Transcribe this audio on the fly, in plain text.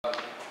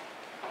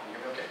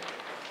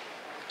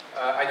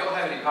I don't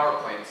have any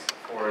PowerPoints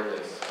for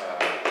this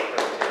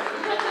presentation.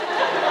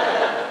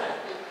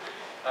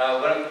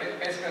 What I'm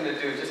basically going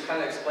to do is just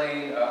kind of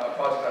explain a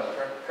project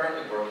I'm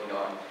currently working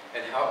on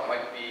and how it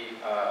might be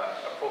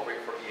appropriate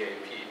for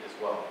EAP as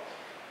well.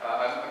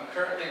 I'm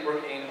currently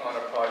working on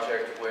a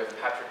project with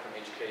Patrick from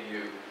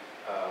HKU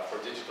for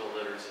digital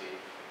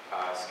literacy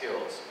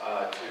skills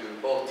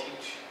to both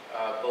teach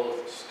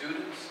both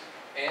students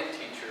and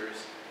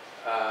teachers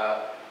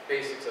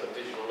basics of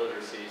digital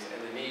literacies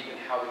and the need and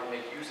how we can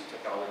make use of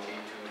technology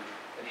to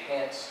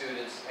enhance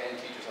students and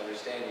teachers'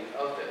 understanding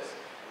of this.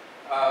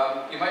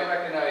 You might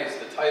recognize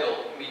the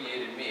title,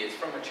 Mediated Me. It's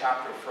from a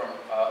chapter from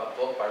a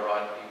book by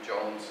Rodney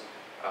Jones,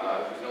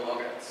 who's no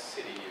longer at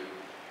CityU,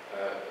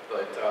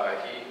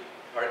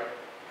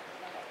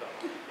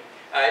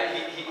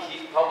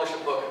 he published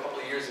a book a couple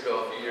of years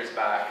ago, a few years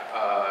back,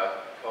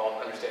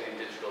 called Understanding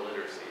Digital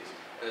Literacies.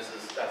 And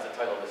that's the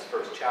title of his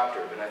first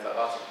chapter, and I thought,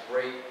 oh, that's a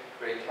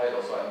great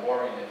title, so I'm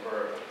borrowing it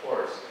for a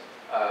course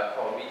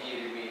called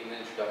Mediated Me, an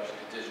Introduction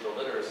to Digital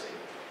Literacy.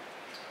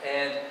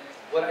 And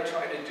what I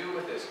try to do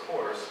with this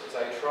course is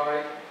I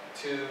try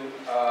to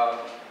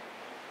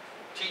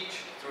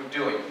teach through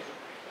doing.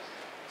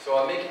 So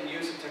I'm making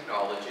use of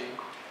technology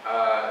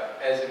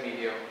as a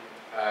medium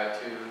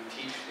to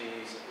teach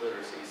these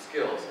literacy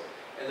skills.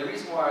 And the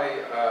reason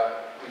why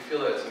we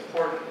feel that it's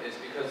important is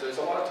because there's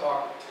a lot of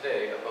talk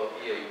today about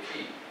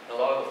EAP, and a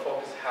lot of the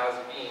focus has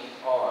been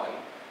on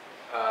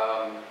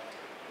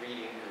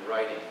reading and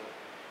writing.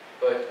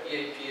 But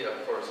EAP,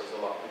 of course, is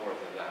a lot more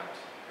than that.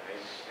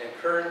 Right? And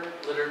current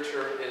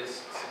literature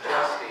is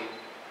suggesting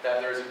that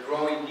there's a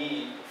growing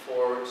need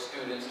for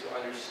students to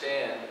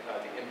understand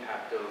the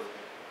impact of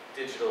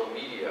digital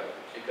media,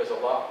 because a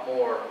lot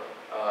more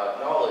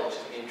knowledge is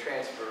being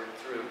transferred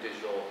through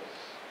digital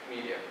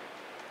media.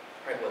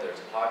 Right? Whether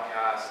it's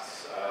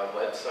podcasts,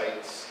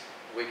 websites,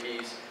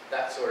 wikis,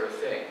 that sort of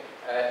thing.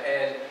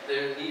 And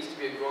there needs to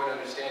be a growing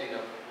understanding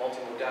of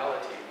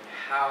multimodality,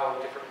 how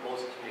different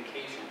modes of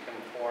communication can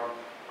form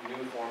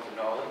new forms of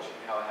knowledge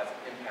and how it has an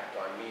impact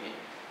on meaning.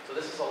 So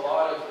this is a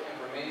lot of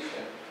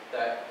information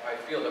that I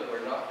feel that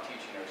we're not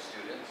teaching our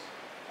students,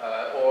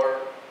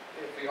 or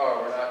if we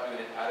are, we're not doing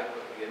it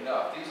adequately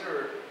enough. These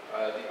are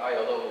the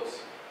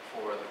ILOs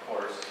for the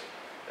course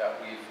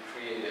that we've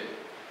created,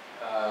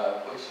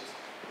 which is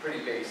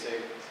pretty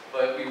basic,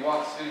 but we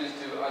want students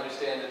to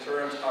understand the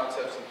terms,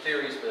 concepts, and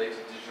theories related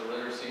to digital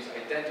literacies,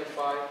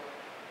 identify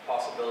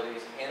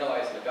possibilities,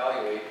 analyze and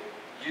evaluate,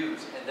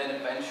 use, and then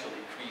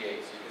eventually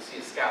create. So you can see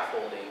a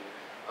scaffolding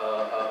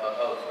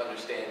of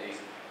understanding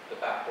the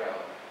background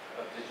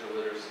of digital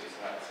literacies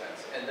in that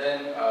sense. And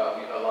then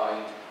we've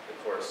aligned the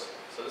course.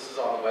 So this is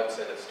on the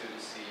website that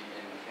students see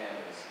in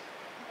Canvas.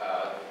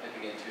 They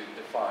begin to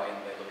define,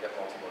 they look at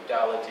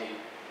multimodality,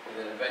 and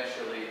then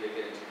eventually they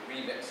get into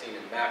remixing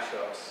and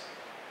mashups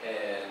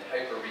and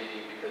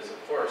hyper-reading, because of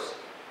course,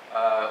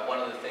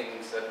 one of the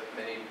things that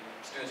many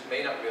students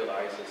may not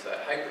realize is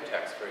that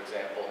hypertext, for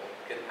example,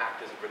 can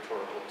act as a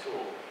rhetorical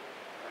tool.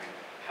 Right?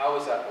 How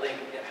is that link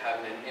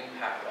having an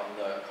impact on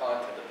the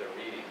content that they're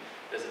reading?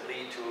 Does it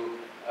lead to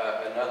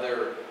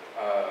another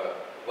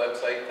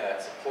website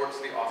that supports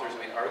the author's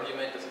main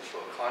argument? Does it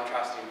show a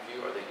contrasting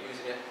view? Are they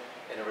using it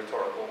in a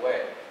rhetorical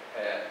way?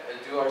 And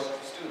do our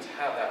students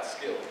have that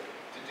skill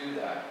to do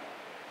that?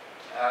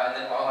 And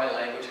then online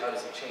language, how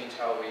does it change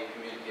how we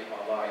communicate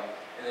online?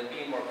 And then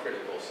being more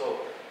critical. So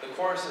the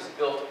course is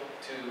built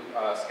to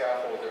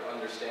scaffold their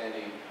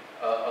understanding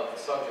of the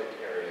subject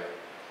area.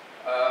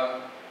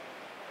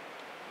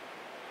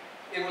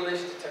 In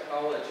relation to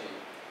technology,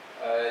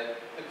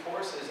 the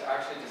course is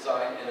actually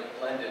designed in a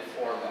blended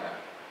format.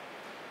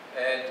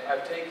 And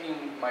I've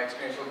taken my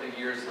experience over the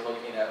years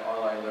looking at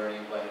online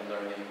learning, blended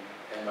learning,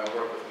 and my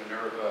work with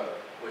Minerva,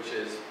 which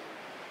is,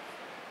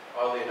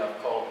 oddly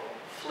enough, called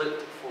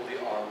flipped fully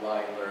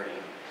online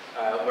learning,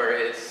 where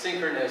it's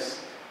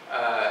synchronous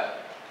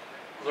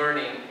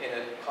learning in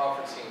a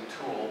conferencing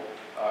tool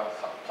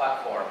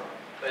platform,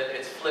 but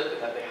it's flipped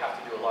in that they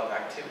have to do a lot of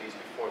activities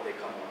before they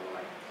come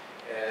online.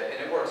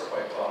 And it works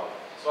quite well.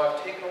 So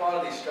I've taken a lot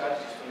of these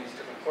strategies from these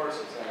different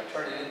courses and I've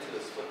turned it into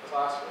this flipped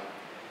classroom,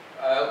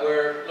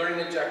 where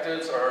learning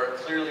objectives are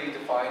clearly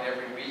defined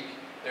every week.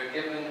 They're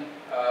given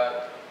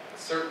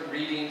certain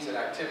readings and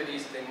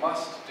activities they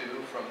must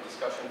do, from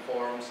discussion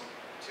forums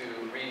to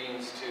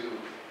readings to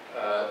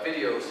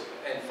videos,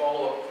 and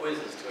follow-up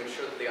quizzes to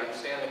ensure that they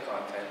understand the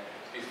content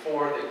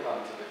before they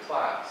come to the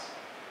class.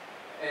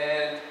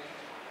 And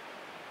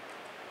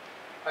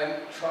I'm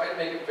trying to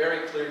make it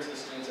very clear to the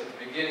students at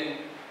the beginning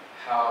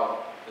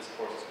how this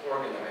course is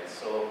organized.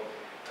 So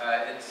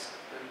it's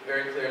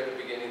very clear at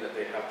the beginning that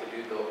they have to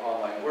do the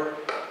online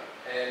work,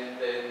 and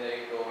then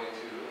they go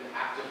into an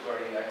active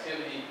learning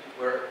activity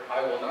where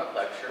I will not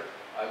lecture,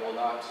 I will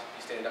not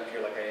be standing up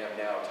here like I am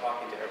now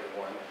talking to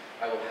everyone.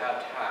 I will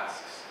have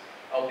tasks.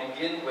 I'll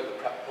begin with a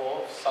prep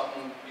poll,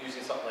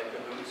 using something like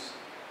HKUST,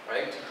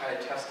 right, to kind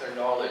of test their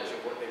knowledge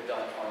of what they've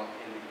done from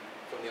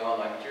the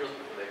online materials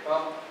before they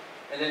come.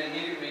 And then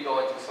immediately go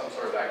into some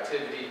sort of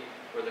activity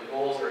where the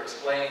goals are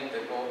explained,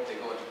 they go into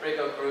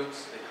breakout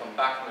groups, they come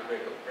back from the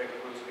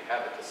breakout groups, we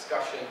have a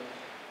discussion.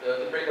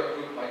 The breakout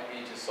group might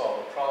be to solve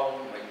a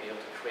problem, might be able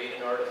to create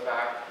an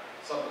artifact,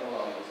 something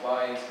along those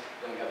lines.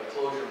 Then we have a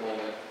closure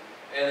moment.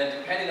 And then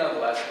depending on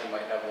the lesson, we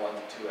might have 1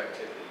 to 2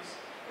 activities.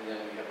 And then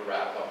we have a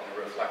wrap up and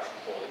a reflection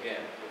poll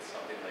again with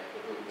something like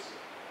the hoops.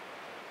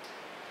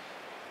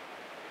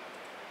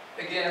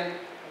 Again,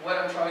 what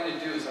I'm trying to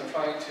do is I'm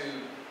trying to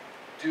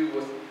do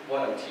with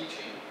what I'm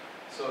teaching.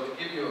 So to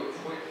give you a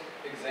quick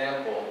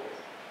example,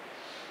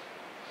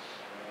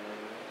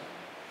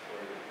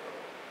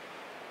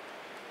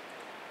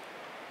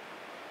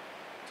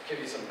 to give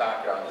you some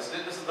background, this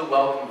is the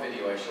welcome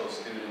video I show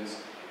students.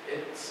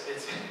 It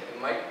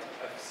might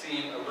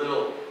seem a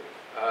little,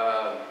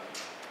 I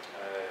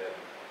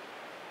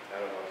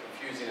don't know,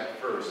 confusing at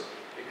first,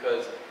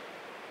 because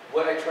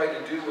what I try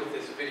to do with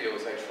this video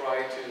is I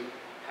try to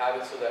have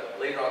it so that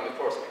later on in the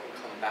course I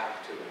can come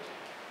back to it.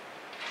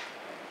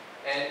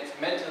 And it's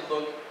meant to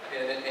look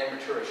in an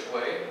amateurish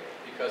way,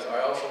 because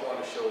I also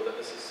want to show that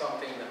this is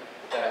something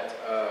that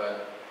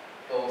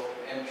both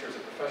amateurs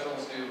and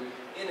professionals do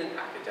in an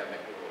academic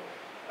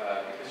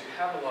world. Because you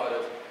have a lot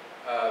of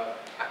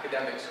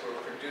academics who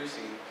are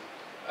producing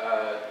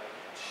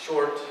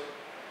short,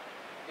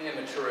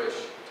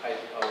 amateurish type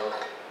of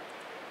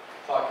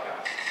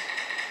podcasts.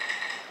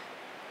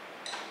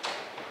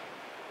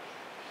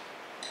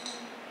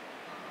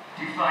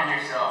 Do you find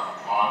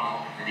yourself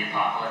longing for the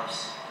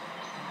apocalypse?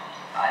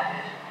 I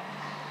did.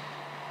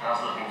 I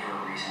was looking for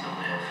a reason to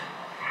live.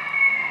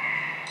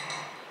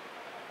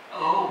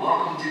 Hello,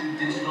 welcome to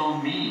Digital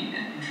Me,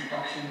 an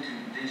introduction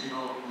to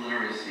digital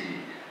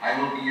literacy. I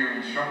will be your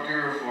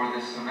instructor for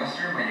this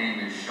semester. My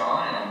name is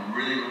Sean, and I'm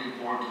really looking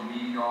forward to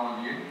meeting all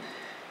of you.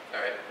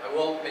 Alright, I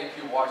won't make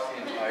you watch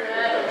the entire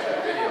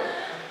video,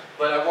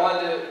 but I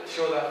wanted to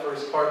show that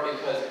first part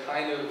because it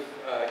kind of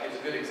gives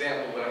a good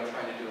example of what I'm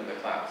trying to do in the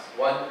class.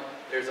 One,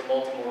 there's a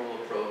multimodal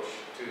approach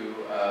to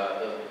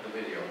the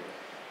video.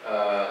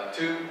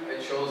 2,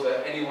 it shows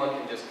that anyone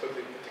can just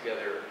quickly put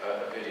together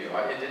a video.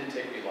 It didn't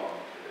take me long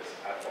to do this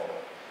at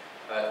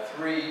all.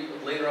 3,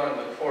 later on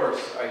in the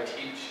course, I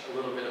teach a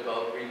little bit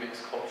about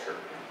remix culture.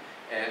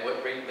 And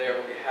what we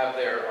have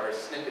there are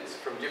snippets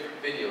from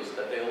different videos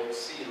that they'll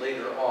see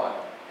later on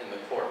in the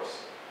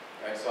course.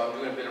 Right, so I'm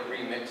doing a bit of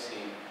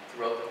remixing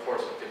throughout the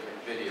course with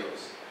different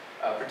videos.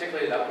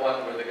 Particularly that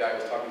one where the guy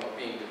was talking about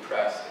being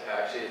depressed.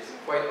 Actually, it's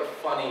quite a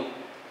funny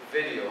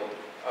video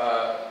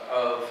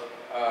of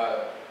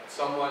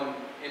someone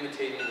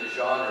imitating the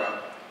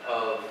genre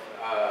of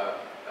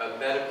a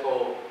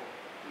medical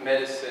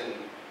medicine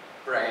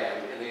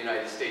brand in the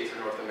United States or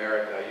North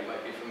America. You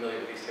might be familiar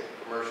with these type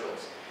of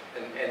commercials.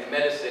 And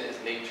medicine is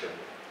nature,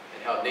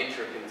 and how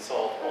nature can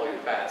solve all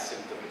your bad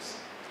symptoms.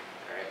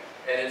 Right?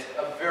 And it's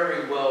a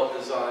very well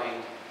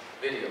designed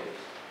video,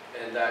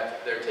 and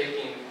that they're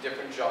taking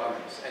different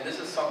genres. And this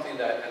is something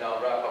that, and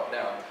I'll wrap up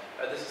now,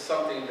 this is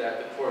something that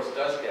the course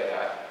does get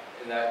at,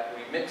 in that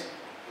we mix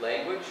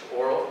language,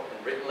 oral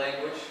and written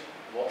language,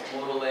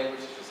 multimodal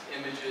language, just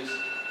images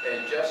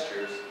and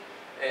gestures,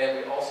 and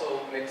we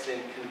also mix in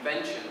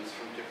conventions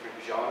from different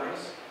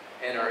genres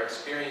and our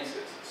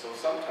experiences. So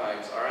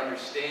sometimes our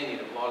understanding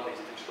of a lot of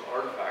these digital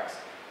artifacts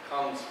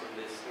comes from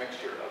this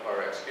mixture of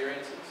our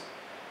experiences,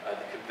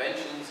 the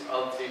conventions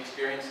of the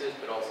experiences,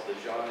 but also the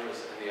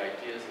genres and the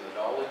ideas and the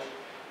knowledge,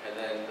 and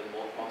then the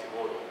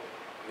multimodal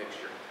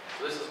mixture.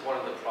 So this is one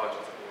of the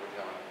projects that we're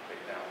working on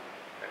right now.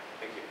 Okay,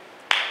 thank you.